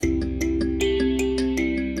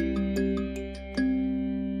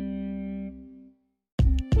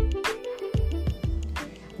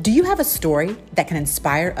Do you have a story that can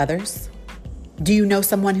inspire others? Do you know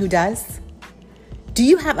someone who does? Do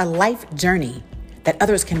you have a life journey that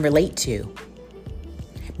others can relate to?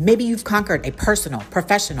 Maybe you've conquered a personal,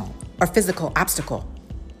 professional, or physical obstacle.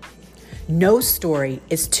 No story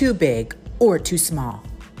is too big or too small.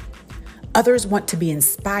 Others want to be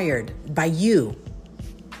inspired by you.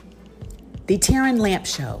 The TERRAN Lamp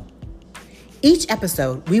Show. Each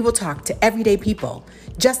episode, we will talk to everyday people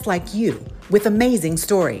just like you with amazing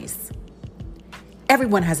stories.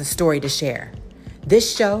 Everyone has a story to share.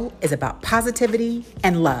 This show is about positivity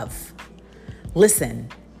and love. Listen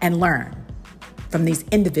and learn from these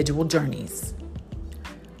individual journeys.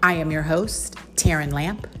 I am your host, TERRAN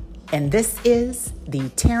Lamp, and this is the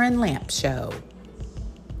TERRAN Lamp Show.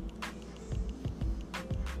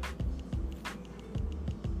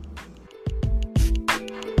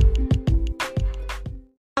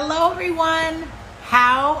 Hello, everyone.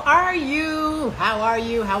 How are you? How are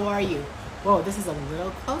you? How are you? Whoa, this is a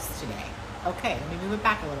little close today. Okay, let me move it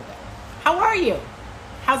back a little bit. How are you?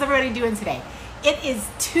 How's everybody doing today? It is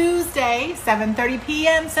Tuesday, 7:30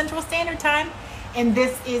 p.m. Central Standard Time, and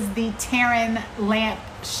this is the TERRAN Lamp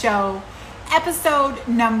Show, episode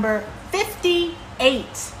number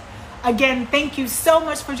 58. Again, thank you so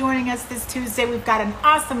much for joining us this Tuesday. We've got an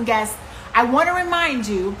awesome guest. I want to remind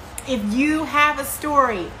you, if you have a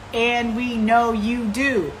story, and we know you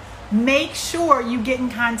do, make sure you get in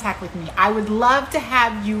contact with me. I would love to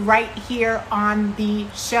have you right here on the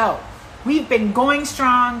show. We've been going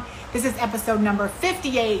strong. This is episode number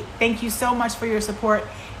 58. Thank you so much for your support.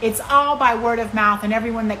 It's all by word of mouth, and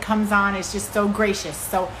everyone that comes on is just so gracious.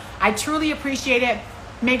 So I truly appreciate it.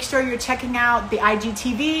 Make sure you're checking out the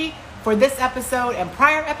IGTV for this episode and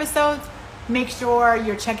prior episodes. Make sure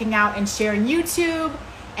you're checking out and sharing YouTube.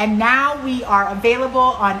 And now we are available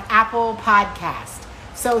on Apple Podcast.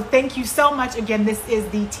 So thank you so much. Again, this is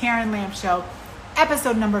the TERRAN Lamp Show,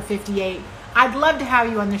 episode number 58. I'd love to have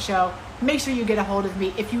you on the show. Make sure you get a hold of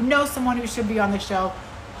me. If you know someone who should be on the show,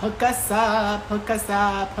 hook us up, hook us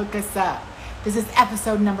up, hook us up. This is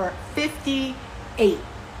episode number 58.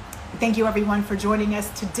 Thank you, everyone, for joining us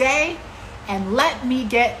today. And let me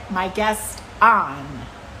get my guest on.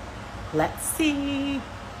 Let's see.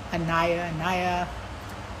 Anaya.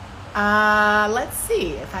 Let's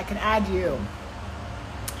see if I can add you.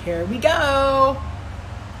 Here we go.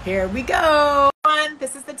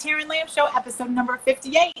 This is the TERRAN Lamp Show, episode number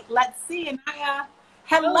 58. Let's see, Anaya.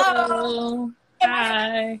 Hello.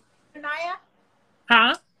 Hi. Anaya?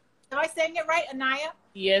 Huh? Am I saying it right, Anaya?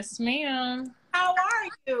 Yes, ma'am. How are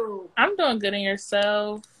you? I'm doing good, and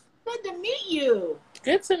yourself? Good to meet you.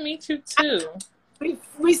 Good to meet you, too.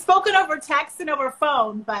 We've spoken over text and over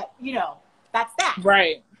phone, but, that's that.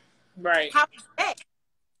 Right. How was your day?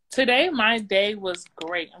 Today, my day was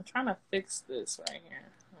great. I'm trying to fix this right here.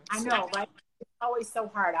 I know, right? It's always so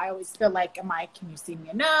hard. I always feel like, can you see me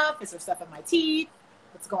enough? Is there stuff in my teeth?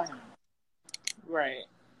 What's going on? Right.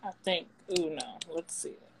 I think, no. Let's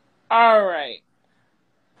see. All right.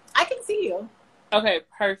 I can see you. Okay,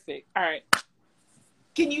 perfect. All right.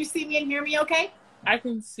 Can you see me and hear me okay? I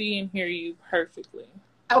can see and hear you perfectly.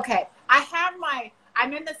 Okay.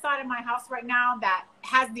 I'm in the side of my house right now that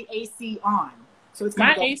has the AC on. So it's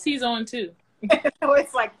my AC's on too. So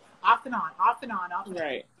it's like off and on.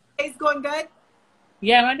 Right. Day's going good?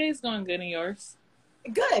 Yeah, my day's going good, and yours?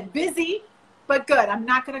 Good. Busy, but good. I'm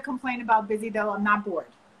not going to complain about busy, though. I'm not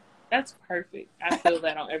bored. That's perfect. I feel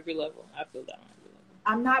that on every level.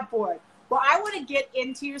 I'm not bored. Well, I want to get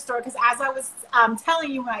into your story because as I was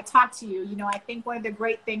telling you when I talked to you, I think one of the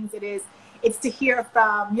great things it's to hear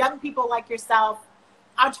from young people like yourself,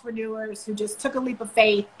 entrepreneurs who just took a leap of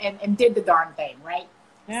faith and did the darn thing, right?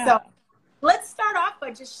 Yeah. So let's start off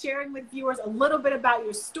by just sharing with viewers a little bit about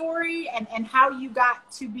your story and how you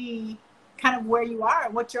got to be kind of where you are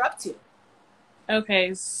and what you're up to.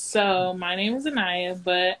 Okay, so my name is Anaya,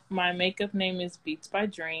 but my makeup name is Beats by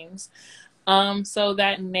Dreams. So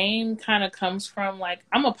that name kind of comes from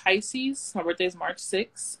I'm a Pisces. My birthday is March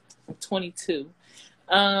 6th. I'm 22.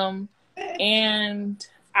 And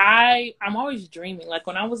I'm always dreaming.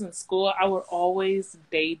 When I was in school, I would always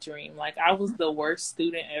daydream. I was the worst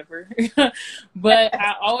student ever. But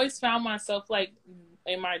I always found myself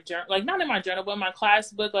in my journal, not in my journal, but in my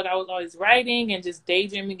class book, I was always writing and just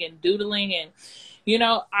daydreaming and doodling. And,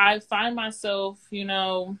 I find myself,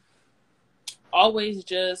 always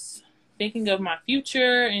just thinking of my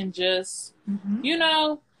future and just,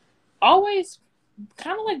 always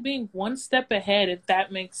kind of being one step ahead, if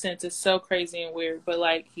that makes sense. It's so crazy and weird, but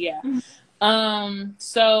yeah.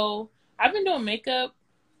 So I've been doing makeup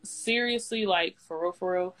seriously, for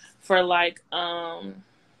real, for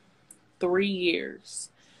 3 years.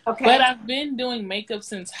 Okay. But I've been doing makeup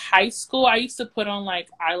since high school. I used to put on like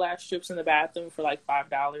eyelash strips in the bathroom for like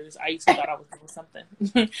 $5. I used to thought I was doing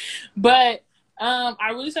something. But I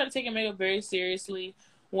really started taking makeup very seriously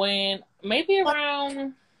when maybe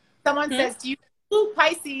around Someone hmm? says to you, "Ooh,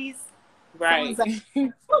 Pisces." Right. Someone's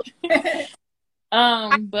like,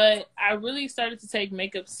 But I really started to take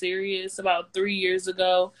makeup serious about 3 years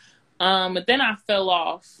ago. But then I fell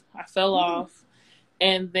off.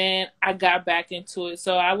 And then I got back into it.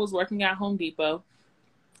 So I was working at Home Depot,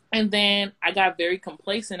 and then I got very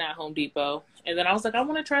complacent at Home Depot. And then I was like, I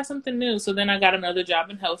want to try something new. So then I got another job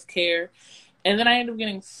in healthcare. And then I ended up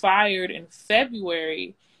getting fired in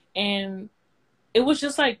February. And it was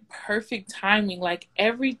just like perfect timing. Like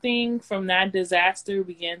everything from that disaster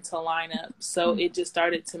began to line up. So it just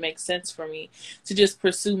started to make sense for me to just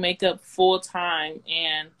pursue makeup full time.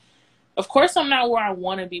 And of course, I'm not where I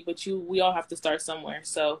want to be, but we all have to start somewhere.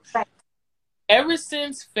 So right. ever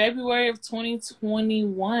since February of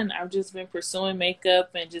 2021, I've just been pursuing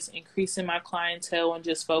makeup and just increasing my clientele and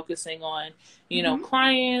just focusing on,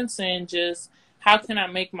 clients and just how can I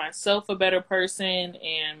make myself a better person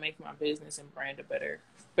and make my business and brand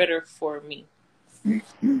better for me.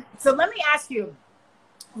 So let me ask you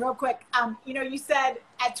real quick. You said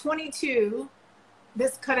at 22,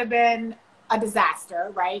 this could have been a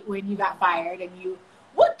disaster, right? When you got fired and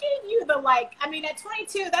what gave you the at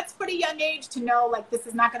 22, that's pretty young age to know like this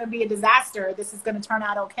is not going to be a disaster. This is going to turn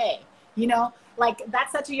out okay. Like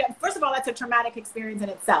that's such a young, first of all, that's a traumatic experience in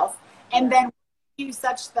itself. And then you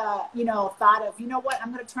such the, thought of, what,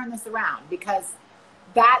 I'm going to turn this around because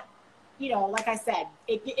that, like I said,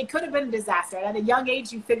 it could have been a disaster. And at a young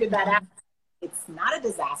age, you figured that out. It's not a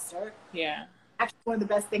disaster. Yeah. Actually, one of the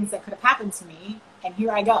best things that could have happened to me. And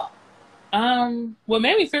here I go. What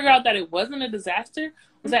made me figure out that it wasn't a disaster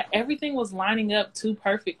was that everything was lining up too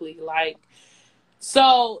perfectly.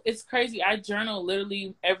 So it's crazy. I journal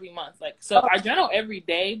literally every month. I journal every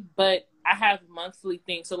day, but I have monthly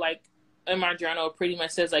things. So like in my journal, it pretty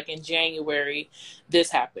much says like in January,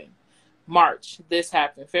 this happened. March, this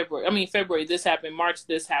happened. February, this happened. March,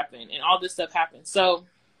 this happened. And all this stuff happened. So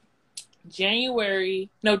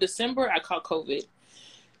December, I caught COVID.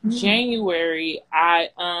 January, I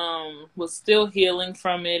was still healing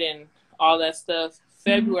from it and all that stuff.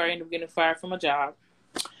 February, I ended up getting fired from a job.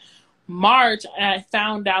 March, I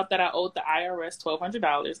found out that I owed the IRS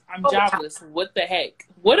 $1,200. I'm jobless. What the heck?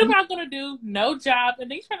 What am I going to do? No job. And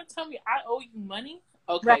they trying to tell me I owe you money?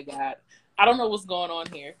 Okay, right. God. I don't know what's going on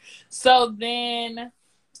here. So then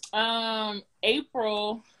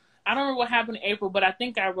April, I don't remember what happened in April, but I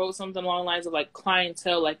think I wrote something along the lines of like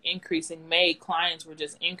clientele, like increasing. May, clients were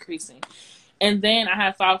just increasing. And then I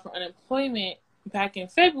had filed for unemployment back in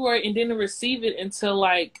February and didn't receive it until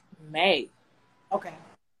like May. Okay.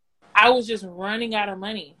 I was just running out of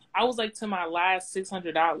money. I was like to my last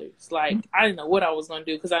 $600. Like I didn't know what I was going to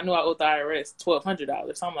do because I knew I owed the IRS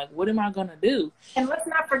 $1,200. So I'm like, what am I going to do? And let's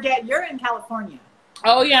not forget, you're in California.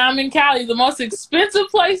 Oh yeah, I'm in Cali, the most expensive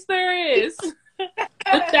place there is.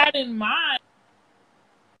 With that in mind,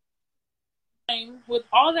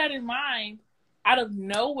 out of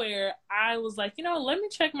nowhere, I was like, let me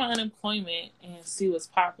check my unemployment and see what's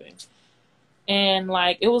popping. And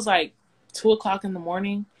like, it was like 2:00 in the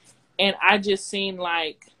morning. And I just seen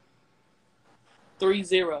like 3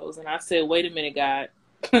 zeros. And I said, wait a minute, God,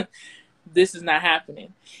 this is not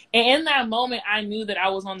happening. And in that moment, I knew that I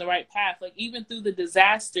was on the right path. Like even through the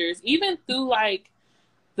disasters, even through like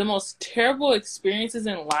the most terrible experiences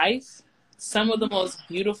in life, some of the most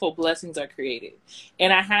beautiful blessings are created.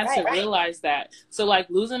 And I had to realize that. So like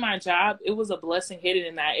losing my job, it was a blessing hidden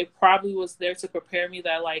in that. It probably was there to prepare me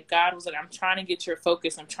that like God was like, I'm trying to get your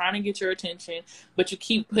focus. I'm trying to get your attention, but you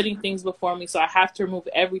keep putting things before me. So I have to remove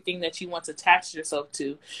everything that you want to attach yourself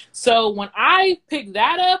to. So when I picked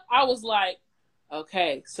that up, I was like,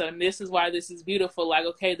 okay, so this is why this is beautiful. Like,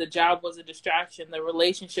 okay, the job was a distraction. The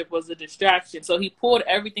relationship was a distraction. So he pulled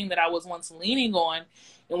everything that I was once leaning on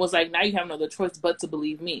and was like, now you have no other choice but to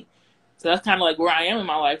believe me. So that's kind of like where I am in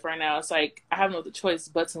my life right now. It's like, I have no other choice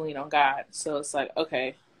but to lean on God. So it's like,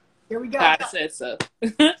 okay, here we go. God said so.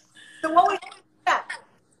 So what was that?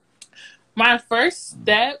 My first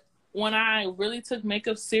step when I really took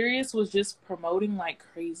makeup serious was just promoting like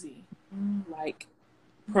crazy. Like,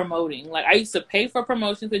 promoting. Like I used to pay for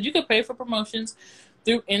promotions because you could pay for promotions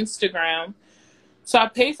through Instagram. So I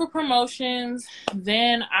paid for promotions.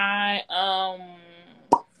 Then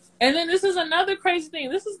and then this is another crazy thing.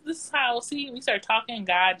 This is how we start talking.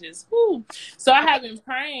 God just So I have been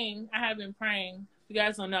praying. You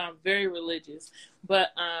guys don't know I'm very religious,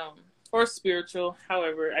 but or spiritual.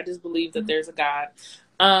 However, I just believe that there's a God.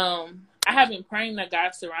 I have been praying that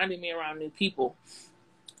God surrounded me around new people.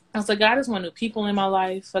 I was like, God, I just want new people in my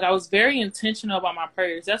life. Like, I was very intentional about my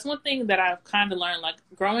prayers. That's one thing that I've kind of learned. Like,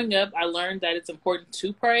 growing up, I learned that it's important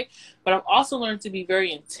to pray, but I've also learned to be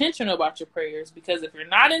very intentional about your prayers, because if you're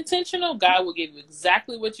not intentional, God will give you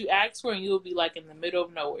exactly what you asked for, and you'll be like in the middle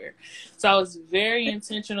of nowhere. So I was very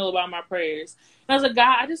intentional about my prayers. And I was like,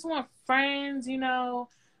 God, I just want friends, you know.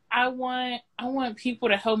 I want people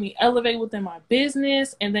to help me elevate within my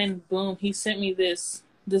business. And then boom, he sent me this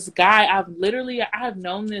guy. I've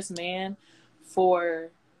known this man for,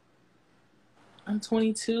 I'm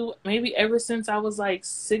 22, maybe ever since I was like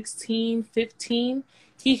 16, 15.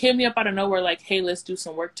 He hit me up out of nowhere like, hey, let's do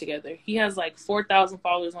some work together. He has like 4,000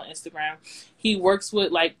 followers on Instagram. He works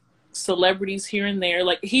with like celebrities here and there.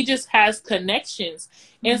 Like, he just has connections.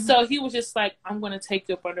 And so he was just like, I'm going to take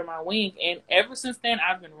you up under my wing. And ever since then,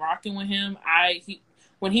 I've been rocking with him.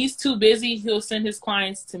 When he's too busy, he'll send his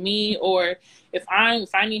clients to me. Or if I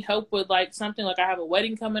need help with like something, like I have a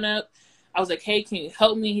wedding coming up, I was like, hey, can you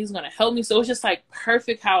help me? He's going to help me. So it's just like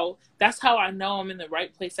perfect that's how I know I'm in the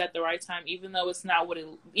right place at the right time. Even though it's not what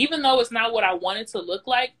I want it to look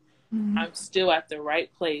like, I'm still at the right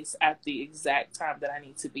place at the exact time that I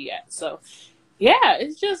need to be at. So yeah,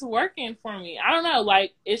 it's just working for me. I don't know.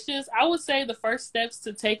 Like, it's just, I would say the first steps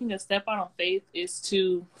to taking a step out on faith is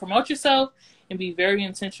to promote yourself and be very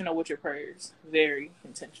intentional with your prayers. Very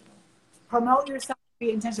intentional. Promote yourself,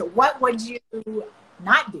 be intentional. What would you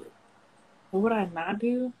not do? What would I not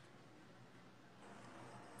do?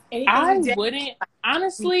 Anything wouldn't.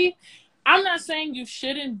 Honestly, I'm not saying you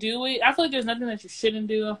shouldn't do it. I feel like there's nothing that you shouldn't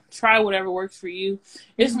do. Try whatever works for you.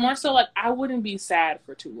 It's more so like, I wouldn't be sad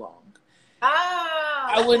for too long.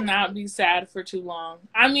 I would not be sad for too long.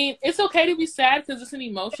 I mean, it's okay to be sad because it's an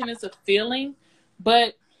emotion, it's a feeling,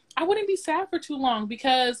 but I wouldn't be sad for too long,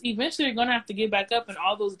 because eventually you're gonna have to get back up, and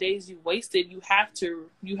all those days you wasted, you have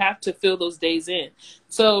to fill those days in.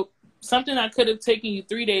 So something that could have taken you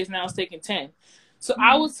 3 days now is taking 10. So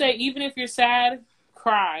I would say, even if you're sad,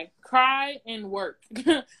 cry and work.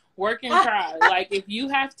 Work and cry. Like, if you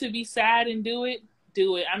have to be sad and do it.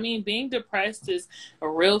 I mean, being depressed is a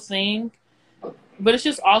real thing, but it's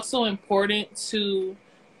just also important to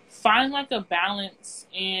find like a balance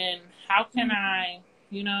in how can I,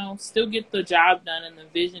 still get the job done and the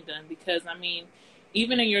vision done. Because I mean,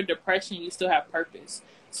 even in your depression, you still have purpose.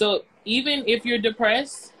 So even if you're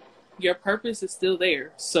depressed, your purpose is still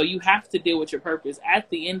there. So you have to deal with your purpose. At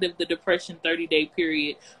the end of the depression 30-day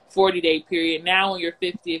period, 40-day period, now on your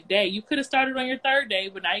 50th day, you could have started on your 3rd day,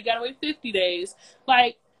 but now you got to wait 50 days.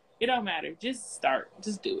 Like, it don't matter. Just start.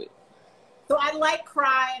 Just do it. So I like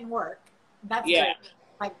cry and work. That's good.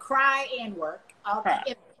 Like, cry and work.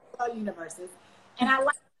 In all universes. And I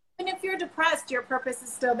like, even if you're depressed, your purpose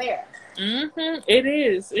is still there. It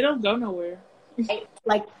is. It don't go nowhere.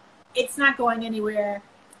 Like, it's not going anywhere.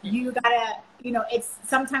 You gotta, it's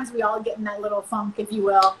sometimes we all get in that little funk, if you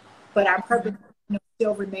will, but our purpose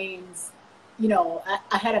still remains,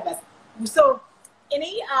 ahead of us. So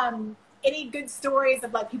any good stories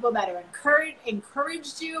of like people that are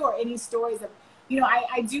encouraged you, or any stories of,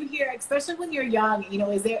 I do hear, especially when you're young,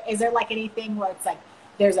 is there like anything where it's like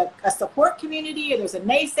there's a support community, or there's a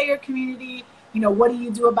naysayer community? What do you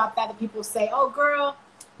do about that? That people say, oh girl,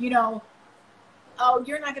 oh,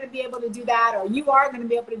 you're not going to be able to do that, or you are going to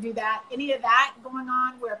be able to do that. Any of that going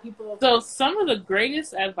on where people... So some of the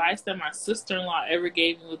greatest advice that my sister-in-law ever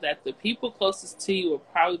gave me was that the people closest to you will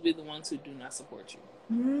probably be the ones who do not support you.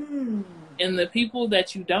 And the people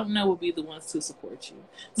that you don't know will be the ones to support you.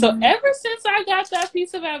 So ever since I got that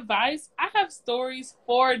piece of advice, I have stories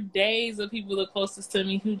for days of people the closest to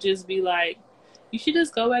me who just be like, you should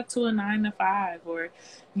just go back to a 9 to 5, or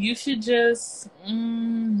you should just,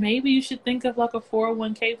 maybe you should think of like a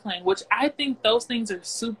 401k plan, which I think those things are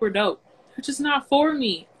super dope. They're just not for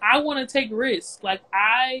me. I want to take risks. Like,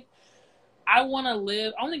 I want to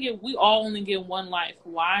live. We all only get one life.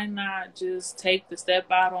 Why not just take the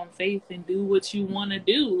step out on faith and do what you want to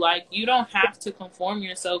do? Like, you don't have to conform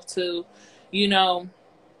yourself to,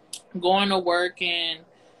 going to work and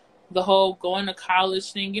the whole going to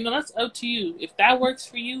college thing. That's up to you. If that works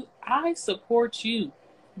for you, I support you.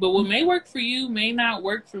 But what may work for you may not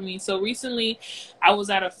work for me. So recently, I was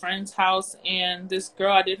at a friend's house, and this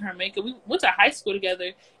girl, I did her makeup. We went to high school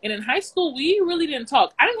together, and in high school, we really didn't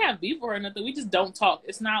talk. I didn't have beef or nothing. We just don't talk.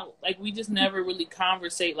 It's not like we just never really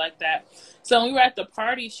conversate like that. So when we were at the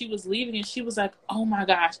party, she was leaving, and she was like, oh my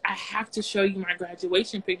gosh, I have to show you my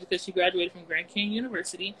graduation picture, because she graduated from Grand Canyon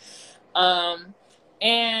University.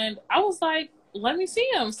 And I was like, let me see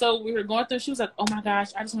him. So we were going through. She was like, oh my gosh,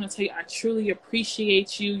 I just want to tell you, I truly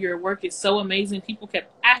appreciate you. Your work is so amazing. People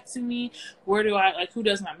kept asking me, where do I, like, who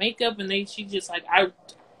does my makeup? And she just like,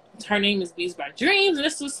 her name is Bees by Dreams. And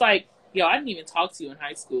it's just like, yo, I didn't even talk to you in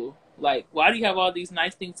high school. Like, why do you have all these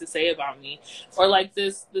nice things to say about me? Or like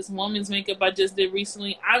this woman's makeup I just did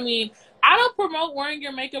recently. I mean, I don't promote wearing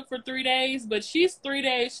your makeup for 3 days, but she's 3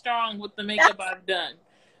 days strong with the makeup I've done.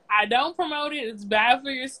 I don't promote it. It's bad for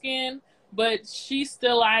your skin, but she's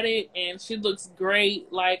still at it and she looks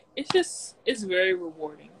great. Like, it's very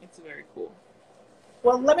rewarding. It's very cool.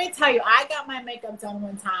 Well, let me tell you, I got my makeup done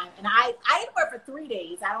one time, and I didn't wear it for 3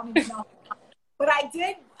 days. I don't even know. But I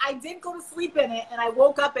did go to sleep in it, and I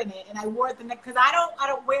woke up in it, and I wore it the next, because I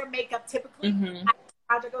don't wear makeup typically. Mm-hmm.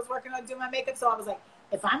 Project I was working on doing my makeup, so I was like,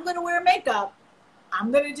 if I'm going to wear makeup,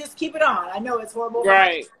 I'm going to just keep it on. I know it's horrible.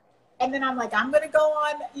 Right. And then I'm like, I'm going to go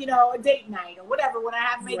on, you know, a date night or whatever when I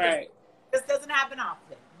have makeup. Right. This doesn't happen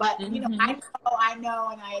often. But, Mm-hmm. you know, I know,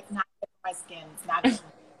 and it's not good for my skin. It's not good.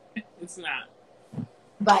 It's not.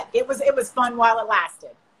 But it was fun while it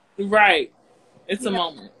lasted. Right. It's a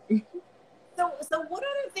moment. So what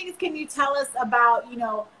other things can you tell us about, you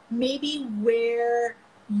know, maybe where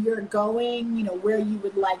you're going, you know, where you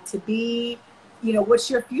would like to be, you know, what's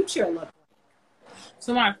your future look like?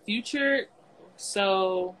 So my future,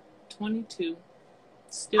 22.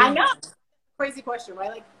 Still I know. Crazy question,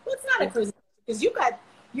 right? Like, well, it's not a crazy question because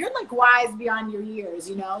you're like wise beyond your years,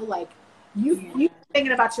 you know, like you've been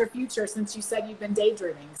thinking about your future since you said you've been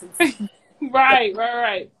daydreaming. Right.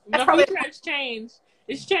 My future has changed.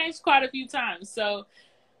 It's changed quite a few times. So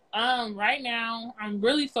right now I'm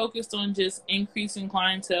really focused on just increasing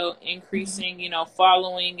clientele, increasing, you know,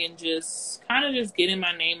 following, and just kind of just getting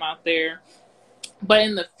my name out there. But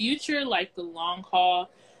in the future, like the long haul,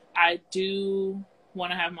 I do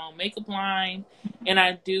want to have my own makeup line, and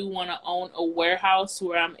I do want to own a warehouse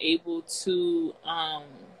where I'm able to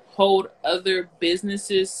hold other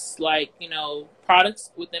businesses, like, you know,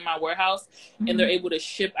 products within my warehouse, and they're able to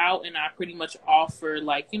ship out, and I pretty much offer,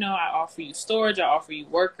 like, you know, I offer you storage, I offer you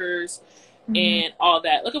workers, and all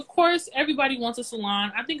that. Like, of course, everybody wants a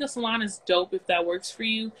salon. I think a salon is dope if that works for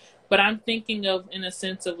you, but I'm thinking of in a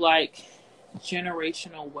sense of like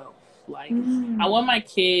generational wealth. Like, I want my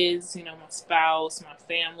kids, you know, my spouse, my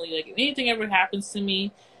family, like, if anything ever happens to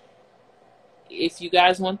me, if you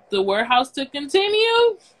guys want the warehouse to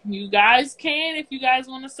continue, you guys can. If you guys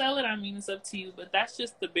want to sell it, I mean, it's up to you. But that's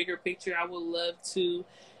just the bigger picture. I would love to,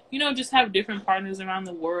 you know, just have different partners around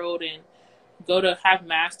the world and go to have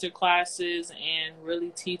master classes and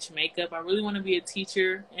really teach makeup. I really want to be a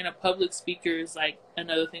teacher, and a public speaker is like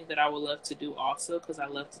another thing that I would love to do also, because I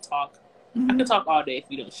love to talk. I could talk all day if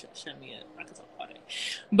you don't shut me up. I could talk all day.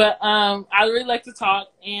 But I really like to talk,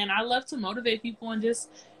 and I love to motivate people and just,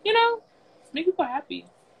 you know, make people happy.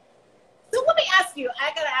 So let me ask you,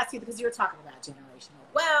 I got to ask you, because you're talking about generational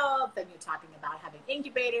wealth, and you're talking about having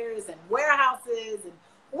incubators and warehouses, and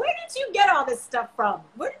where did you get all this stuff from?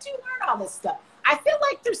 Where did you learn all this stuff? I feel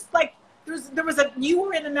like you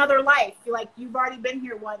were in another life. Like, you've already been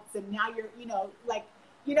here once, and now you're, like,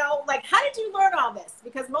 how did you learn all this?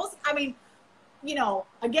 Because you know,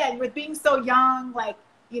 again, with being so young, like,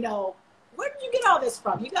 you know, where did you get all this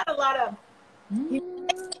from? You got a lot of,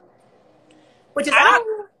 which is,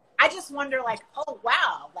 I just wonder, like, oh,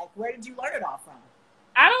 wow, like, where did you learn it all from?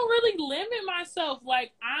 I don't really limit myself.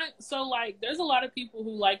 Like, there's a lot of people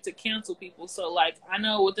who like to cancel people. So, like, I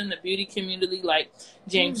know within the beauty community, like,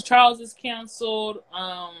 James Charles is canceled.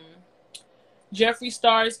 Jeffree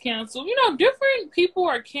Star is canceled. You know, different people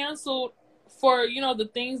are canceled for, you know, the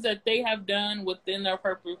things that they have done within their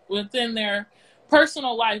purpose, within their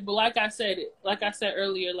personal life. But like I said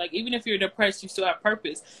earlier, like, even if you're depressed, you still have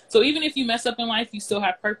purpose. So even if you mess up in life, you still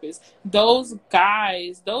have purpose. Those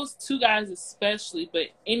two guys especially, but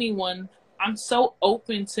anyone, I'm so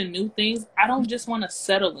open to new things. I don't just want to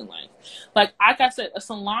settle in life. Like I said, a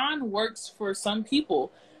salon works for some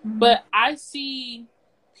people, but I see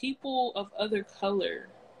people of other color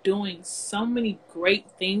doing so many great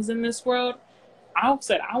things in this world. I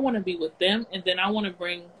said I want to be with them, and then I want to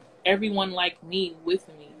bring everyone like me with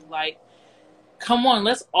me. Like, come on,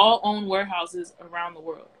 let's all own warehouses around the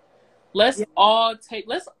world. Let's all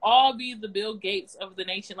be the Bill Gates of the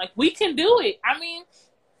nation. Like, we can do it. I mean,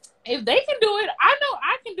 if they can do it, I know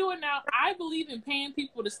I can do it now. I believe in paying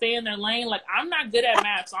people to stay in their lane. Like, I'm not good at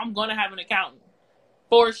math, so I'm going to have an accountant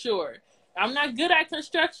for sure. I'm not good at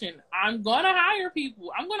construction. I'm going to hire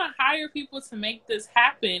people. I'm going to hire people to make this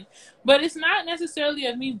happen. But it's not necessarily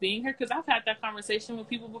of me being here, because I've had that conversation with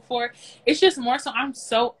people before. It's just more so I'm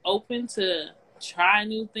so open to try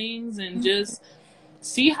new things and just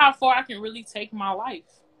see how far I can really take my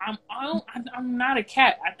life. I'm not a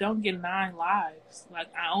cat. I don't get 9 lives. Like,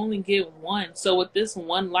 I only get one. So with this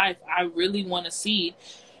one life, I really want to see,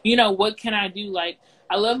 what can I do? Like,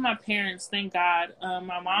 I love my parents. Thank God.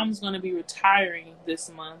 My mom's going to be retiring this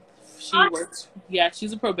month. She works. Yeah,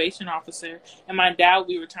 she's a probation officer. And my dad will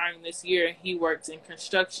be retiring this year. And he works in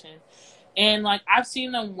construction. And, like, I've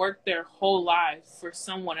seen them work their whole life for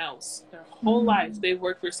someone else. Their whole life, they've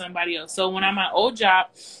worked for somebody else. So when I'm at my old job,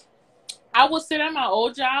 I will sit at my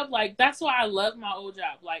old job. Like, that's why I love my old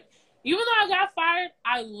job. Like, even though I got fired,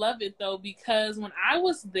 I love it, though, because when I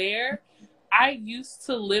was there, I used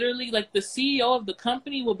to literally, like, the CEO of the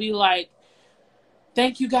company will be like,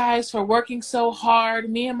 thank you guys for working so hard.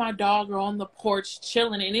 Me and my dog are on the porch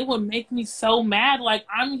chilling, and it would make me so mad. Like,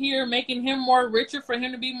 I'm here making him more richer for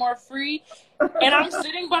him to be more free, and I'm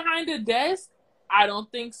sitting behind a desk. I don't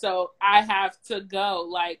think so. I have to go.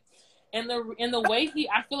 Like, and the way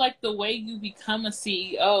I feel like the way you become a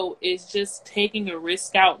CEO is just taking a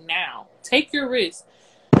risk out now. Take your risk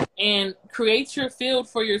and create your field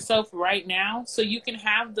for yourself right now, so you can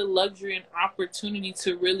have the luxury and opportunity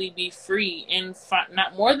to really be free, and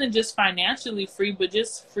not more than just financially free, but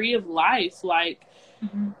just free of life. Like,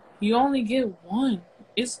 you only get one.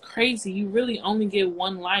 It's crazy. You really only get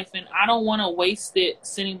one life, and I don't want to waste it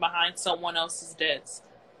sitting behind someone else's desk.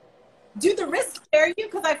 Do the risks scare you?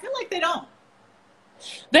 Because I feel like they don't.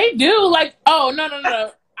 They do. Like, oh, no.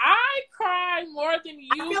 I cry more than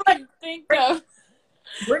you can think of.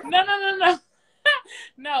 No.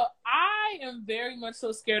 No, I am very much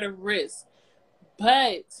so scared of risk.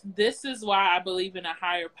 But this is why I believe in a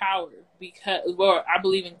higher power. Or I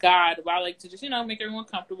believe in God. I like to just, make everyone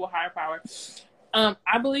comfortable, higher power.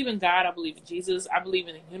 I believe in God. I believe in Jesus. I believe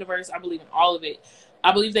in the universe. I believe in all of it.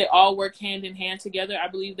 I believe they all work hand in hand together. I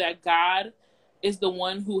believe that God is the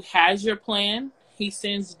one who has your plan. He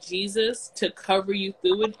sends Jesus to cover you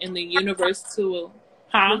through it, in the universe to...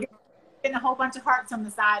 Huh? Getting a whole bunch of hearts on the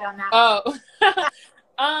side on that. Oh.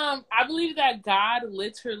 I believe that God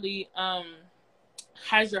literally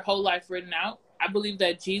has your whole life written out. I believe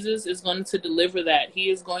that Jesus is going to deliver that. He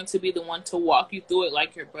is going to be the one to walk you through it,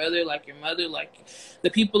 like your brother, like your mother, like the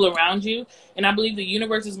people around you. And I believe the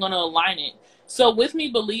universe is going to align it. So with me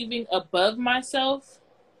believing above myself,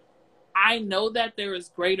 I know that there is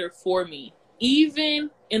greater for me, even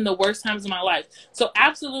in the worst times of my life. So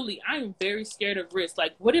absolutely, I'm very scared of risk.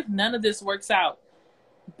 Like, what if none of this works out?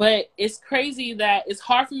 But it's crazy that it's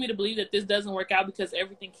hard for me to believe that this doesn't work out, because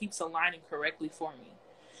everything keeps aligning correctly for me.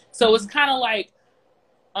 So it's kind of like,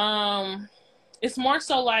 it's more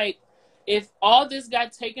so like, if all this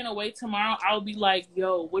got taken away tomorrow, I'll be like,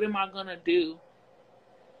 yo, what am I going to do?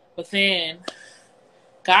 But then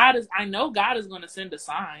I know God is going to send a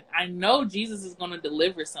sign. I know Jesus is going to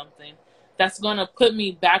deliver something that's going to put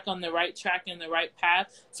me back on the right track and the right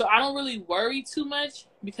path. So I don't really worry too much,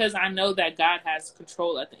 because I know that God has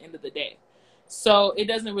control at the end of the day. So it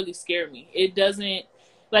doesn't really scare me. It doesn't,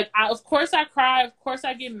 like, of course I cry. Of course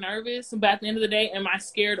I get nervous. But at the end of the day, am I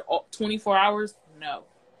scared 24 hours? No.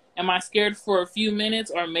 Am I scared for a few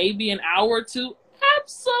minutes or maybe an hour or two?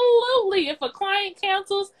 Absolutely. If a client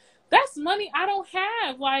cancels, that's money I don't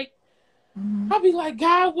have. Like, I'll be like,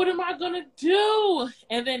 God, what am I going to do?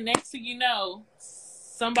 And then next thing you know,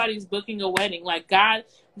 somebody's booking a wedding. Like, God,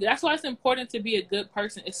 that's why it's important to be a good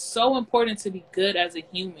person. It's so important to be good as a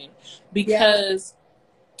human, because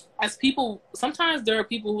as people, sometimes there are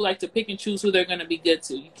people who like to pick and choose who they're going to be good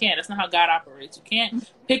to. You can't. That's not how God operates. You can't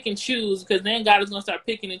pick and choose, because then God is going to start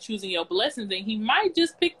picking and choosing your blessings, and he might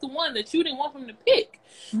just pick the one that you didn't want him to pick.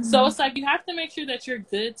 So it's like, you have to make sure that you're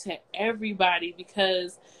good to everybody,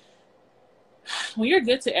 because when you're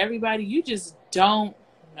good to everybody, you just don't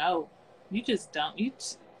know. You just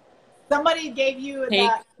don't. Somebody gave you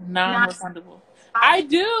take non-refundable. I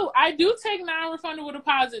do take non-refundable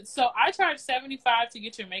deposits. So I charge $75 to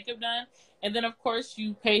get your makeup done, and then of course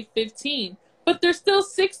you pay $15, but they're still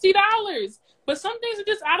 $60. But some things are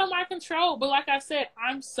just out of my control. But like I said,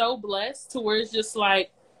 I'm so blessed to where it's just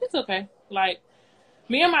like, it's okay. Like,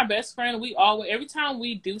 me and my best friend, every time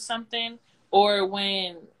we do something, or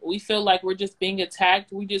when we feel like we're just being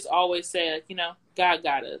attacked, we just always say, like, God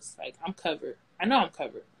got us. Like, I'm covered. I know I'm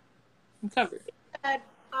covered. I'm covered.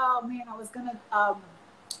 Oh man, I was gonna.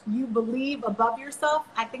 You believe above yourself.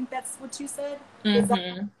 I think that's what you said.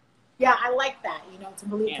 Yeah, I like that. To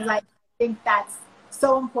believe, because I think that's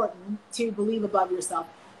so important, to believe above yourself.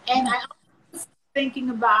 And I was thinking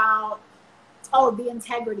about the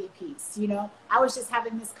integrity piece. I was just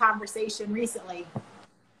having this conversation recently.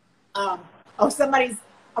 Somebody's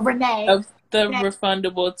Renee. Of the Renee,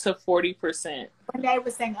 refundable to 40%. Renee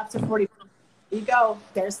was saying up to 40%. There you go.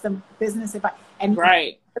 There's some business advice. And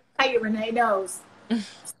right. tell you, Renee knows.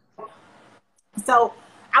 So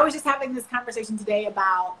I was just having this conversation today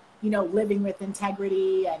about, living with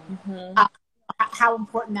integrity and how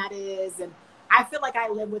important that is. And I feel like I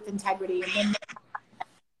live with integrity. And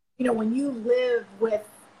then, when you live with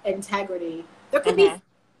integrity, there could be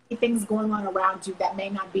things going on around you that may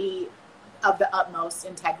not be of the utmost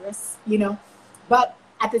integrous, but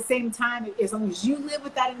at the same time, as long as you live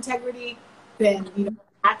with that integrity, then,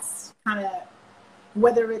 that's kind of,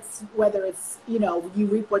 whether it's you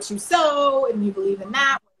reap what you sow, and you believe in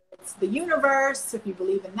that, whether it's the universe, if you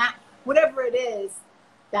believe in that, whatever it is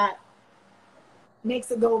that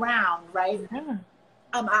makes it go round, right?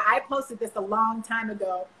 I posted this a long time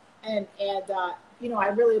ago, and I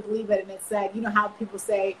really believe it. And it said, how people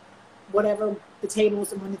say, whatever the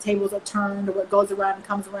tables, and when the tables are turned, or what goes around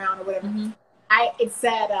comes around, or whatever. It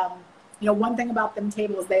said, one thing about them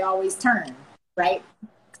tables, they always turn, right?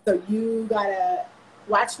 So you gotta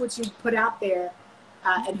watch what you put out there,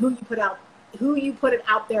 and who you put it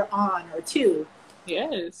out there on or to.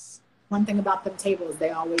 Yes. One thing about them tables, they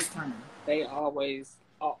always turn. They always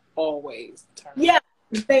turn. Yeah,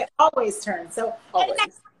 they always turn. So and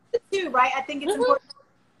that's too, right? I think it's important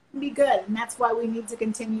to be good, and that's why we need to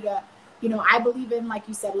continue to, I believe in, like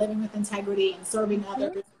you said, living with integrity and serving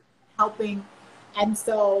others, helping, and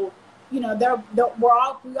so we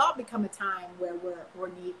all become a time where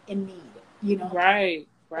we're in need, Right.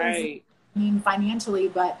 It mean financially,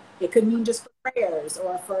 but it could mean just for prayers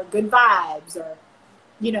or for good vibes, or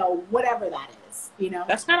whatever that is.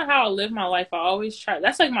 That's kind of how I live my life. I always try.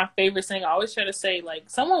 That's like my favorite thing. I always try to say, like,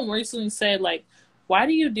 someone recently said, like, why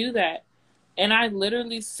do you do that? And I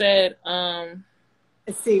literally said,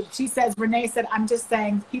 let's see. She says, Renee said, I'm just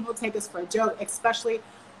saying, people take us for a joke, especially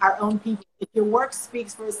our own people. If your work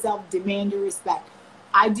speaks for itself, demand your respect.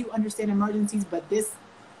 I do understand emergencies, but this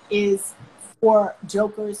is for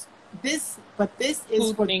jokers. This is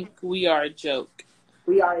who for think we are a joke.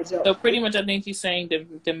 We are a joke. So pretty much, I think she's saying to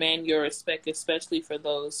demand your respect, especially for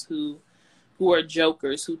those who are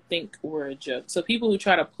jokers, who think we're a joke. So people who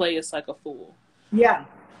try to play us like a fool. Yeah.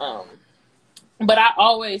 But I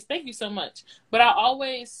always, thank you so much. But I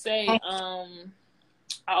always say,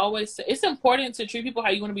 it's important to treat people how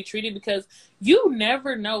you want to be treated, because you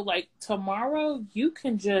never know. Like, tomorrow you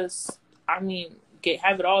can just,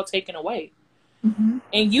 have it all taken away.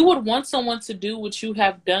 And you would want someone to do what you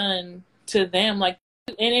have done to them. Like,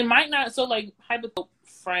 and it might not, so like, hypothetical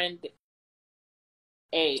friend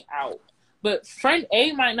A out. But friend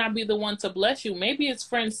A might not be the one to bless you. Maybe it's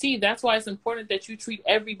friend C. That's why it's important that you treat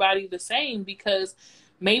everybody the same, because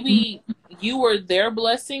maybe you were their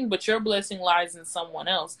blessing, but your blessing lies in someone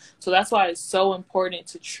else. So that's why it's so important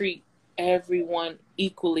to treat everyone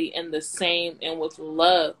equally and the same and with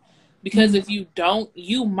love. Because if you don't,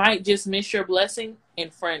 you might just miss your blessing in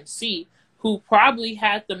friend C, who probably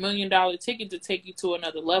had the $1 million ticket to take you to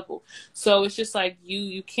another level. So it's just like,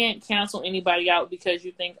 you can't cancel anybody out because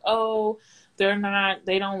you think, oh,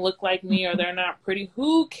 they don't look like me, or they're not pretty.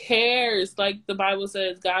 Who cares? Like the Bible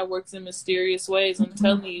says, God works in mysterious ways. I'm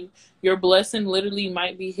telling you, your blessing literally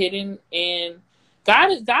might be hidden. And God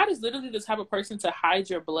is literally the type of person to hide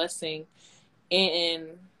your blessing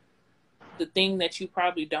in the thing that you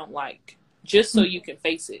probably don't like, just so you can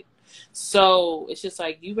face it. So it's just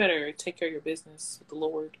like, you better take care of your business with the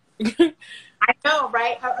Lord. I know,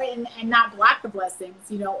 right? And not block the blessings,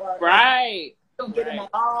 or right. You don't get them at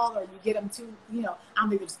all, or you get them too, I don't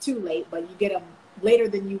think it's too late, but you get them later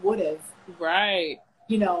than you would have, right?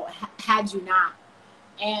 Had you not.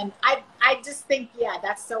 And I just think,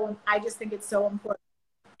 I just think it's so important.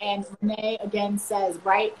 And Renee again says,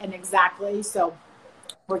 right and exactly. So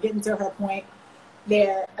we're getting to her point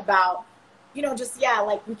there about,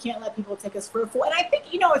 like, we can't let people take us for a fool. And I think,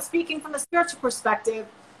 speaking from a spiritual perspective,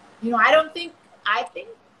 I think,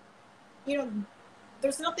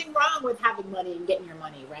 there's nothing wrong with having money and getting your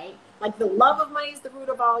money, right? Like, the love of money is the root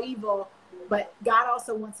of all evil, but God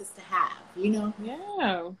also wants us to have,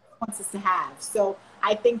 Yeah. Wants us to have. So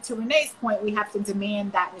I think, to Renee's point, we have to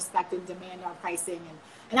demand that respect and demand our pricing.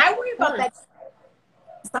 And I worry about that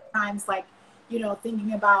sometimes, like,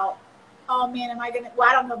 thinking about, oh man, I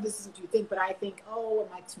don't know if this is what you think, but I think, oh, am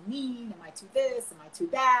I too mean? Am I too this? Am I too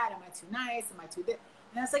that? Am I too nice? Am I too this?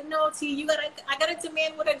 And it's like, no, T, I gotta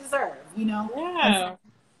demand what I deserve, Yeah.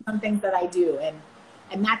 Some things that I do.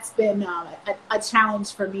 And that's been a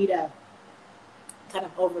challenge for me to kind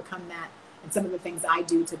of overcome that. And some of the things I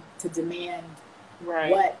do to demand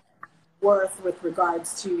what worth with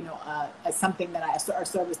regards to, something that a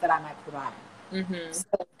service that I might provide. So,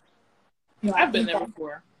 I've been there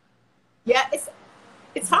before. Yeah,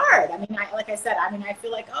 it's hard. I mean, like I said, I mean, I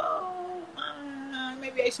feel like, oh,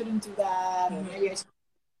 maybe I shouldn't do that, or Mhm. maybe I should.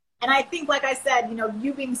 And I think, like I said, you know,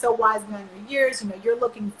 you being so wise beyond your years, you know, you're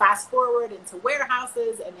looking fast forward into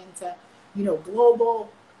warehouses and into, you know,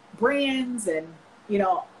 global brands and, you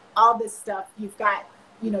know, all this stuff. You've got,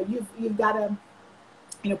 you know, you've got to,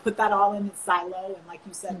 you know, put that all in its silo and, like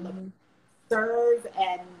you said, look, Mhm. serve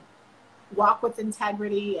and walk with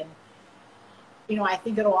integrity, and you know, I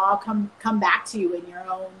think it'll all come back to you in your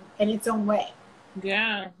own in its own way.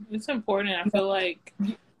 Yeah, it's important. I You know? feel like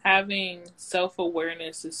having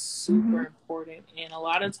self-awareness is super Mm-hmm. important. And a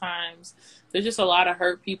lot of times, there's just a lot of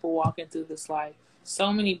hurt people walking through this life.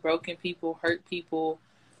 So many broken people, hurt people,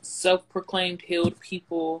 self-proclaimed healed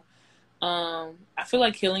people. I feel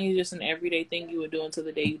like healing is just an everyday thing you would do until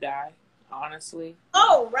the day you die, honestly.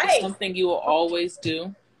 Oh, It's right. something you will always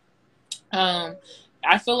do. Um,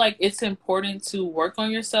 I feel like it's important to work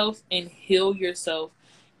on yourself and heal yourself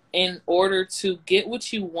in order to get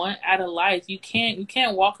what you want out of life. You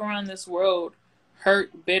can't walk around this world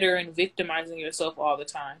hurt, bitter, and victimizing yourself all the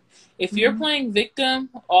time. If you're Mm-hmm. playing victim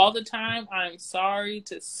all the time, I'm sorry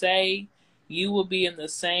to say you will be in the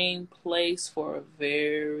same place for a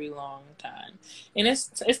very long time. And it's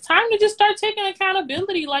time to just start taking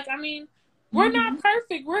accountability. Like, I mean, we're Mm-hmm. not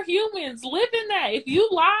perfect. We're humans. Live in that. If you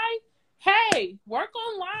lie, hey, work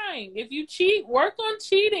on lying. If you cheat, work on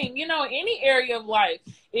cheating. You know, any area of life.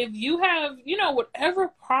 If you have, you know, whatever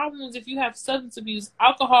problems, if you have substance abuse,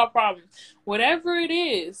 alcohol problems, whatever it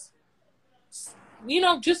is, you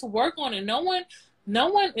know, just work on it. No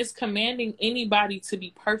one is commanding anybody to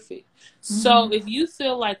be perfect. Mm-hmm. So if you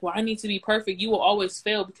feel like, well, I need to be perfect, you will always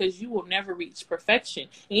fail because you will never reach perfection.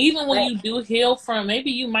 And even when Right. you do heal from,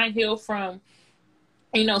 maybe you might heal from,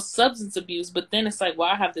 you know, substance abuse, but then it's like, well,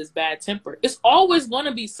 I have this bad temper. It's always going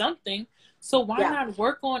to be something. So why Yeah. not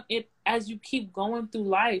work on it as you keep going through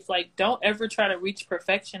life? Like, don't ever try to reach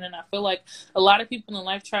perfection. And I feel like a lot of people in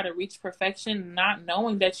life try to reach perfection, not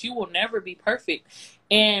knowing that you will never be perfect.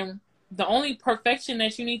 And the only perfection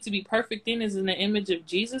that you need to be perfect in is in the image of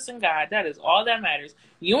Jesus and God. That is all that matters.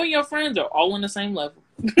 You and your friends are all on the same level.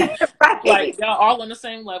 Like, Right. y'all all on the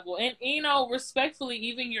same level. And you know, respectfully,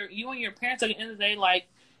 even you and your parents, at the end of the day, like,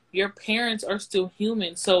 your parents are still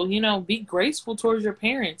human. So, you know, be graceful towards your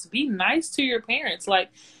parents. Be nice to your parents. Like,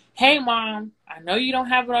 hey mom, I know you don't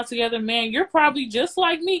have it all together, man. You're probably just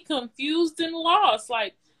like me, confused and lost.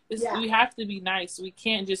 Like, Yeah. we have to be nice. We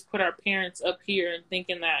can't just put our parents up here and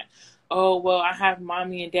thinking that, oh well, I have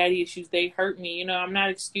mommy and daddy issues, they hurt me. You know, I'm not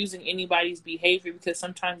excusing anybody's behavior, because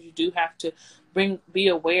sometimes you do have to be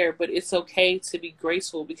aware, but it's okay to be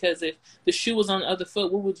graceful, because if the shoe was on the other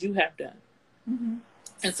foot, what would you have done? Mm-hmm.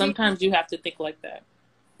 And C, sometimes you have to think like that.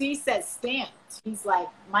 C says stamped. He's like,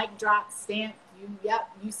 mic drop, stamped. You, yep,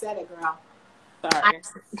 you said it, girl. I, Sorry.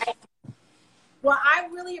 I Well, I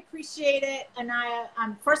really appreciate it, and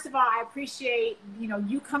first of all, I appreciate, you know,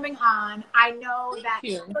 you coming on. I know Thank that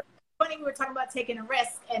you. it's funny, we were talking about taking a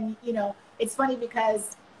risk, and you know, it's funny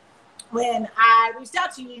because when I reached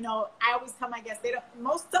out to you, you know, I always tell my guests, they don't,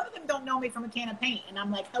 some of them don't know me from a can of paint, and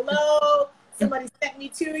I'm like, hello, somebody sent me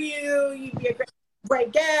to you. You'd be a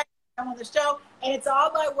great guest. I'm on the show, and it's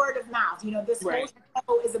all by word of mouth. You know, this whole Right.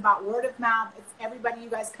 show is about word of mouth. It's everybody. You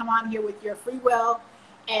guys come on here with your free will,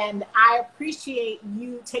 and I appreciate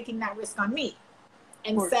you taking that risk on me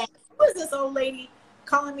Of and saying, course. who is this old lady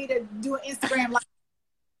calling me to do an Instagram live?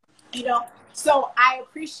 You know, so I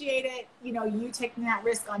appreciate it, you know, you taking that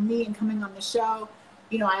risk on me and coming on the show.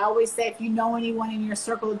 You know, I always say, if you know anyone in your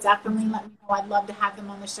circle, definitely let me know. I'd love to have them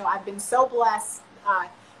on the show. I've been so blessed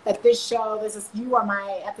that you are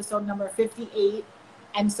my episode number 58.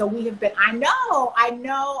 And so we have been, I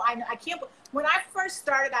can't, when I first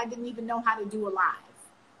started, I didn't even know how to do a live.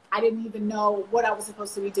 I didn't even know what I was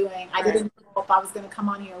supposed to be doing. I Right. didn't know if I was going to come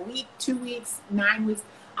on here a week, 2 weeks, 9 weeks.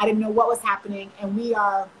 I didn't know what was happening. And we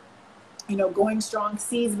are, you know, going strong.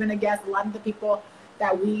 C's been a guest. A lot of the people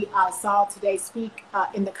that we saw today speak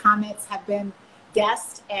in the comments have been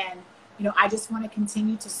guests. And, you know, I just want to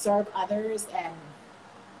continue to serve others and,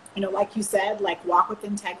 you know, like you said, like walk with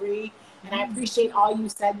integrity. And I appreciate all you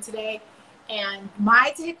said today. And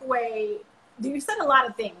my takeaway, you said a lot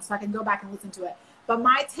of things, so I can go back and listen to it. But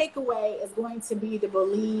my takeaway is going to be to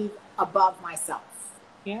believe above myself.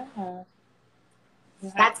 Yeah.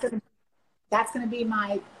 That's gonna be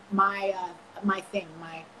my thing,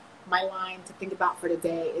 my line to think about for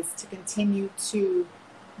today is to continue to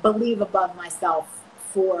believe above myself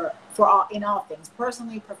for all in all things,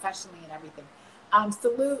 personally, professionally, and everything.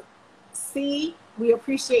 Salute, C. We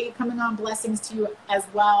appreciate you coming on. Blessings to you as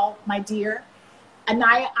well, my dear.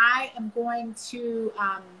 Anaya, I am going to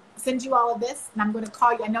send you all of this, and I'm going to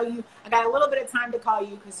call you. I know I got a little bit of time to call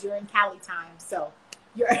you because you're in Cali time, so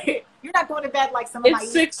you're you're not going to bed like some of my.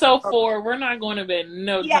 It's 6:04. We're not going to bed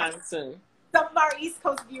no time soon. Some of our East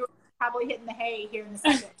Coast viewers are probably hitting the hay here in a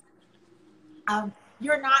second.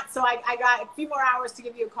 You're not, so I got a few more hours to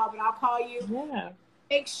give you a call, but I'll call you. Yeah.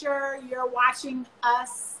 Make sure you're watching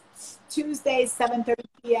us Tuesdays, 7:30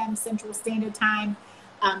 p.m. Central Standard Time.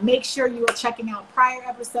 Make sure you are checking out prior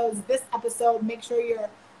episodes. This episode, make sure you're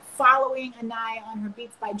following Anaya on her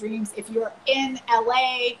Beats by Dreams. If you're in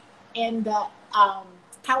LA, in the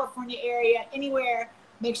California area, anywhere,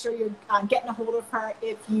 make sure you're getting a hold of her.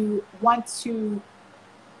 If you want to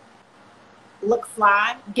look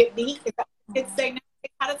fly, get beat. Is that what kids say now?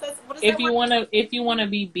 How does that? What is if that you word? want to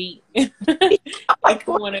be beat, Like, if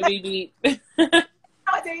you want to be beat.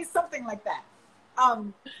 Nowadays, something like that.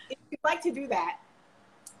 If you'd like to do that,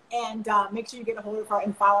 and make sure you get a hold of her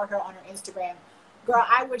and follow her on her Instagram. Girl,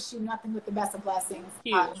 I wish you nothing but the best of blessings.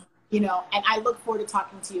 You know, and I look forward to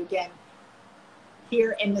talking to you again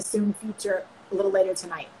here in the soon future, a little later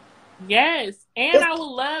tonight. Yes, and I would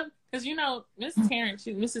love, because you know, Mrs. Terrence,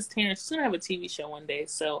 she's gonna have a TV show one day.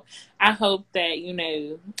 So I hope that, you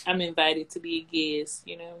know, I'm invited to be a guest.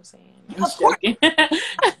 You know what I'm saying? I'm Of course. joking.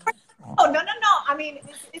 Oh, no. I mean,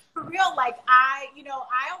 it's for real. Like, I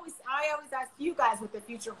always ask you guys what the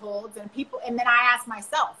future holds, and then I ask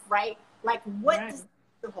myself, right? Like, what does the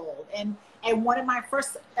future hold? And one of my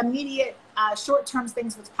first immediate short-term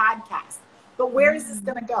things was podcast. But where is this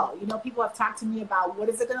going to go? You know, people have talked to me about what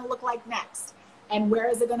is it going to look like next, and where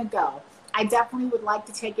is it going to go? I definitely would like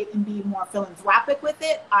to take it and be more philanthropic with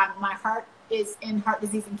it. My heart is in heart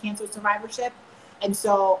disease and cancer survivorship. And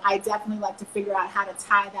so I definitely like to figure out how to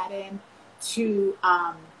tie that in to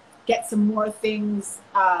get some more things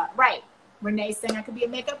right. Renee's saying I could be a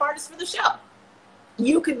makeup artist for the show.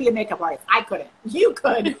 You could be a makeup artist. I couldn't. You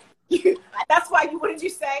could. That's why what did you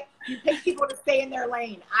say? You pay people to stay in their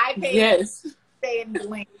lane. I pay people to stay in the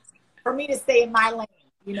lane. For me to stay in my lane,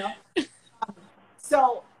 you know?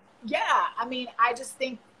 So, yeah, I mean, I just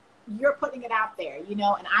think you're putting it out there, you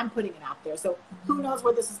know, and I'm putting it out there. So who knows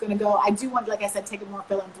where this is going to go. I do want, like I said, take it more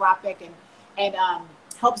philanthropic and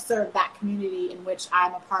help serve that community in which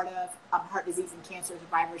I'm a part of, heart disease and cancer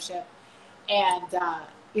survivorship. And,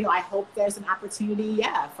 you know, I hope there's an opportunity,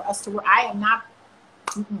 for us to work. I'm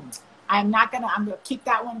going to keep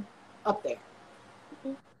that one up there.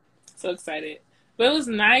 So excited. But it was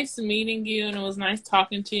nice meeting you, and it was nice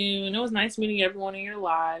talking to you, and it was nice meeting everyone in your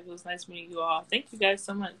live. It was nice meeting you all. Thank you guys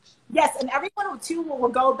so much. Yes, and everyone too will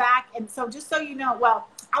go back. And so just so you know, well,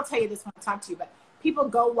 I'll tell you this when I talk to you, but people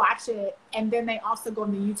go watch it, and then they also go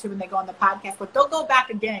on the YouTube and they go on the podcast. But they'll go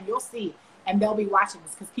back again. You'll see, and they'll be watching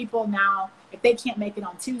this because people now, if they can't make it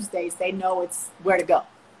on Tuesdays, they know it's where to go.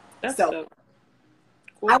 That's so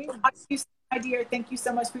cool. I will talk to you, my dear. Thank you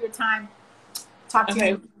so much for your time. Talk to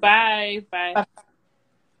you. Bye.